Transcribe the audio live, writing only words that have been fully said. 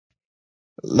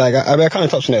Like, I mean, I kind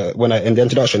of touched on it in the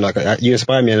introduction, like, you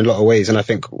inspire me in a lot of ways. And I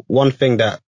think one thing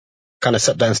that kind of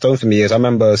set that in stone for me is I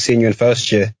remember seeing you in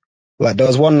first year. Like, there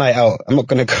was one night out. I'm not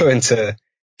going to go into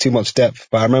too much depth,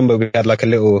 but I remember we had like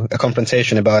a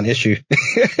confrontation about an issue.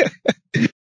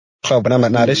 Club, and I'm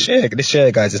like, nah, this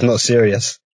year, guys, is not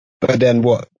serious. But then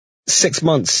 6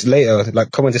 months later,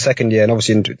 like coming to second year and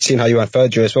obviously seeing how you were in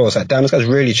third year as well, it's like, damn, this guy's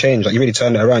really changed. Like, you really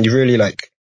turned it around. You really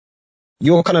like,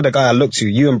 you're kind of the guy I look to.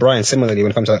 You and Brian similarly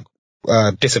when it comes to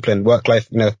like, discipline, work life,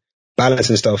 balance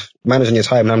and stuff, managing your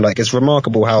time. And I'm like, it's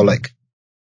remarkable how like,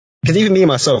 because even me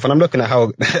myself, and I'm looking at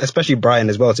how, especially Brian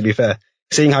as well, to be fair,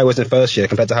 seeing how he was in first year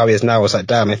compared to how he is now, it's like,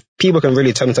 damn, if people can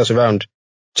really turn themselves around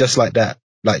just like that,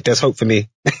 like, there's hope for me.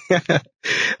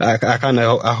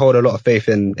 I hold a lot of faith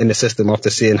in the system after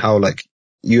seeing how like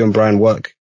you and Brian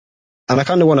work. And I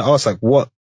kind of want to ask, like, what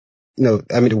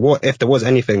if there was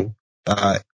anything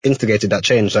that instigated that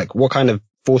change? Like, what kind of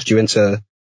forced you into,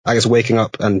 I guess, waking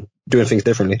up and doing things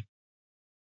differently?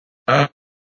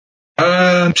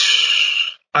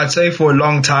 I'd say for a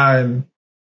long time,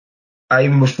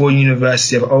 even before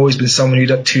university, I've always been someone who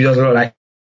does a lot of like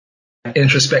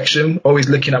introspection, always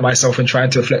looking at myself and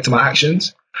trying to reflect on my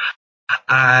actions.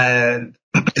 And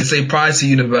to say prior to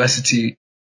university,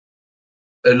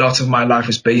 a lot of my life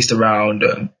was based around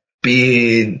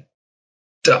being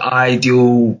the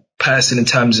ideal person in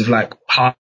terms of like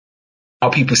how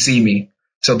people see me.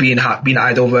 So being an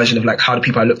ideal version of like how the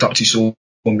people I looked up to saw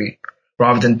me,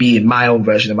 rather than being my own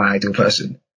version of my ideal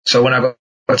person. So when I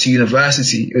got to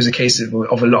university, it was a case of a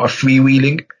lot of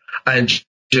freewheeling and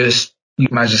just,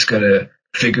 am I just gonna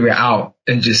figure it out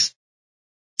and just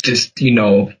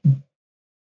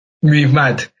move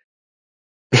mad.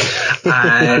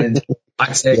 And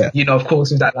I said, of course,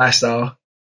 with that lifestyle,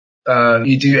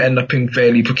 you do end up in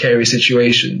fairly precarious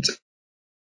situations.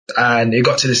 And it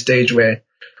got to the stage where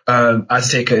I had to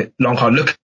take a long, hard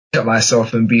look at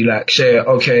myself and be like, shit,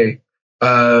 okay,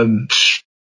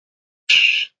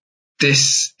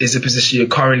 this is the position you're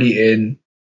currently in.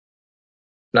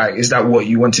 Like, is that what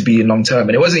you want to be in long term?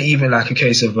 And it wasn't even like a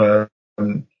case of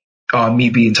me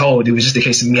being told. It was just a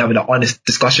case of me having an honest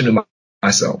discussion with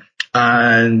myself.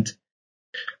 And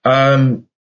I'd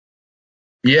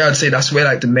say that's where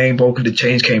like the main bulk of the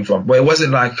change came from. But it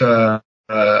wasn't like an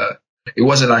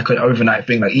overnight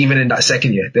thing. Like, even in that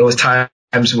second year, there was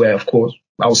times where, of course,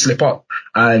 I would slip up.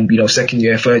 And second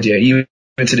year, third year, even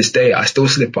to this day, I still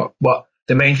slip up. But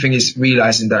the main thing is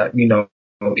realizing that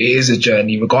it is a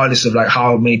journey, regardless of like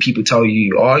how many people tell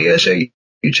you, oh yeah, Shay,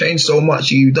 you changed so much,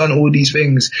 you've done all these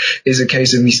things. It's a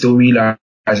case of me still realizing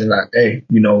like, hey,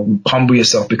 humble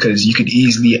yourself, because you could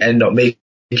easily end up making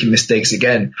mistakes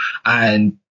again.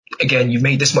 And again, you've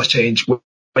made this much change.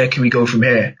 Where can we go from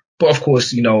here? But of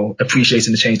course,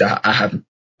 appreciating the change that I have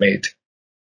made.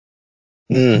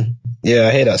 Yeah,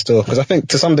 I hear that still, because I think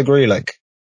to some degree, like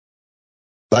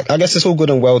I guess it's all good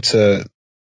and well to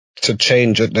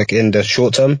change like in the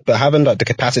short term, but having like the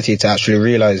capacity to actually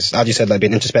realize, as you said, like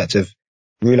being introspective,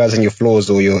 realizing your flaws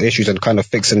or your issues and kind of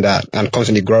fixing that and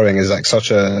constantly growing is like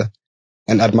such an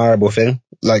admirable thing.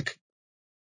 Like,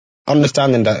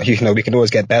 understanding that, we can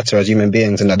always get better as human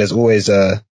beings and that there's always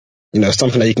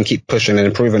something that you can keep pushing and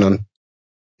improving on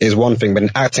is one thing, but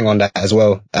acting on that as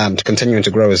well and continuing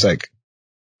to grow is like,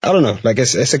 I don't know, like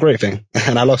it's a great thing.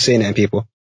 And I love seeing it in people.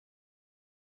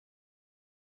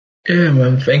 Yeah,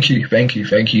 man. Thank you. I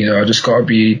just gotta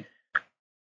be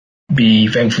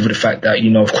thankful for the fact that,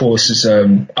 of course,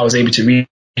 I was able to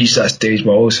reach that stage,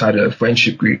 but I also had a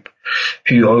friendship group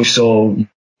who also,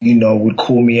 would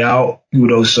call me out, who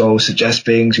would also suggest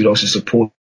things, who would also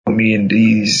support me in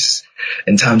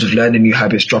terms of learning new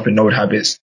habits, dropping old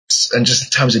habits, and just in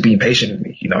terms of being patient with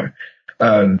me,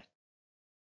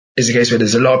 It's a case where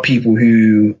there's a lot of people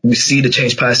who see the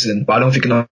changed person, but I don't think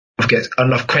enough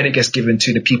credit gets given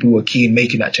to the people who are key in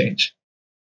making that change.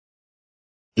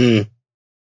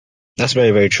 That's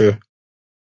very, very true.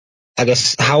 I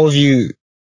guess, how have you,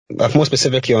 more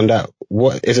specifically on that,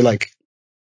 what is it like?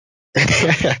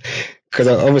 Because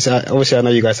obviously I know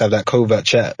you guys have that covert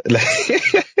chat,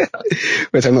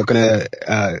 which I'm not going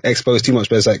to expose too much,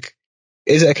 but it's like,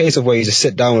 is it a case of where you just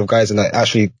sit down with guys and like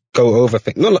actually go over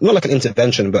things, not like an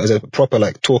intervention, but as a proper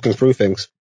like talking through things,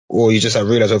 or you just like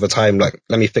realize over time, like,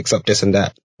 let me fix up this and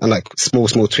that, and like small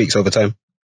tweaks over time?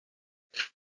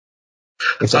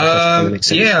 I'd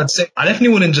say I definitely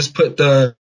wouldn't just put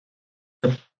the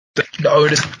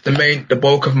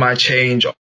bulk of my change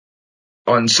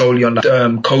on solely on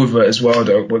that covert as well,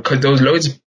 though, because there was loads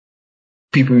of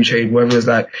people who changed, whether it's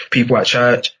like people at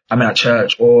church,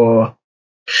 or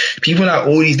people at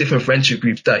all these different friendship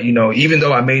groups that, even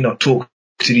though I may not talk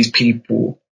to these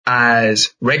people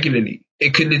as regularly.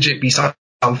 It could legit be something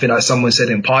that someone said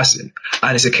in passing.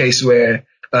 And it's a case where,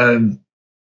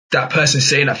 that person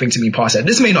saying that thing to me in passing,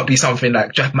 this may not be something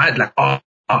like just mad, like,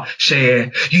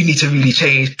 Seye, you need to really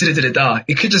change, da-da-da-da-da.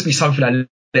 It could just be something like,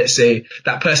 let's say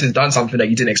that person's done something that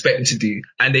you didn't expect them to do,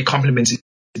 and they complimented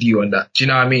you on that. Do you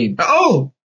know what I mean? Like,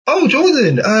 oh,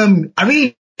 Jordan, I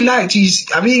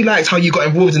really liked how you got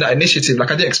involved in that initiative.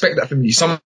 Like, I didn't expect that from you.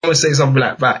 Someone saying something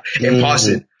like that in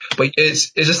passing. But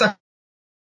it's just like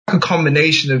a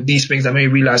combination of these things that made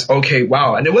me realize, okay,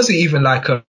 wow. And it wasn't even like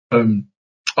it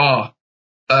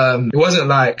wasn't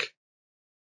like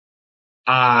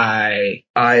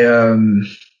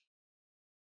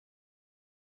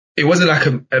it wasn't like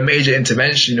a major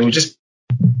intervention. It would just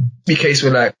be a case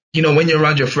where, like, you know, when you're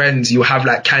around your friends, you have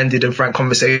like candid and frank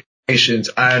conversations.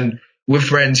 And with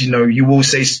friends, you know, you will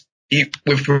say,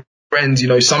 with friends, you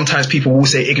know, sometimes people will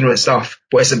say ignorant stuff,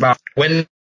 but it's about when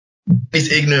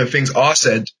these ignorant things are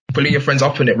said, pulling your friends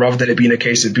up on it rather than it being a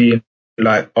case of being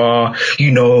like,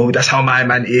 you know, that's how my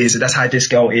man is, that's how this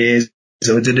girl is,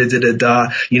 so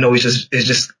you know, it's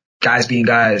just guys being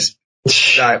guys.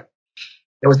 Like,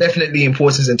 there was definitely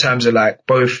importance in terms of like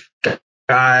both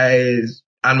guys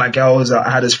and my girls that I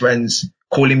had as friends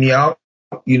calling me out.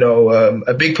 You know,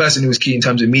 a big person who was key in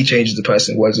terms of me changing the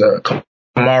person was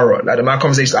Kamara. Like, the amount of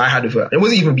conversations I had with her, it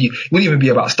wouldn't even be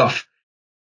about stuff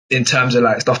in terms of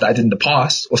like stuff that I did in the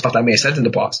past or stuff that I may have said in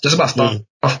the past, just about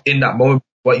stuff in that moment.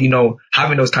 But, you know,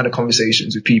 having those kind of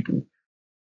conversations with people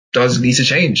does lead to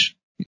change.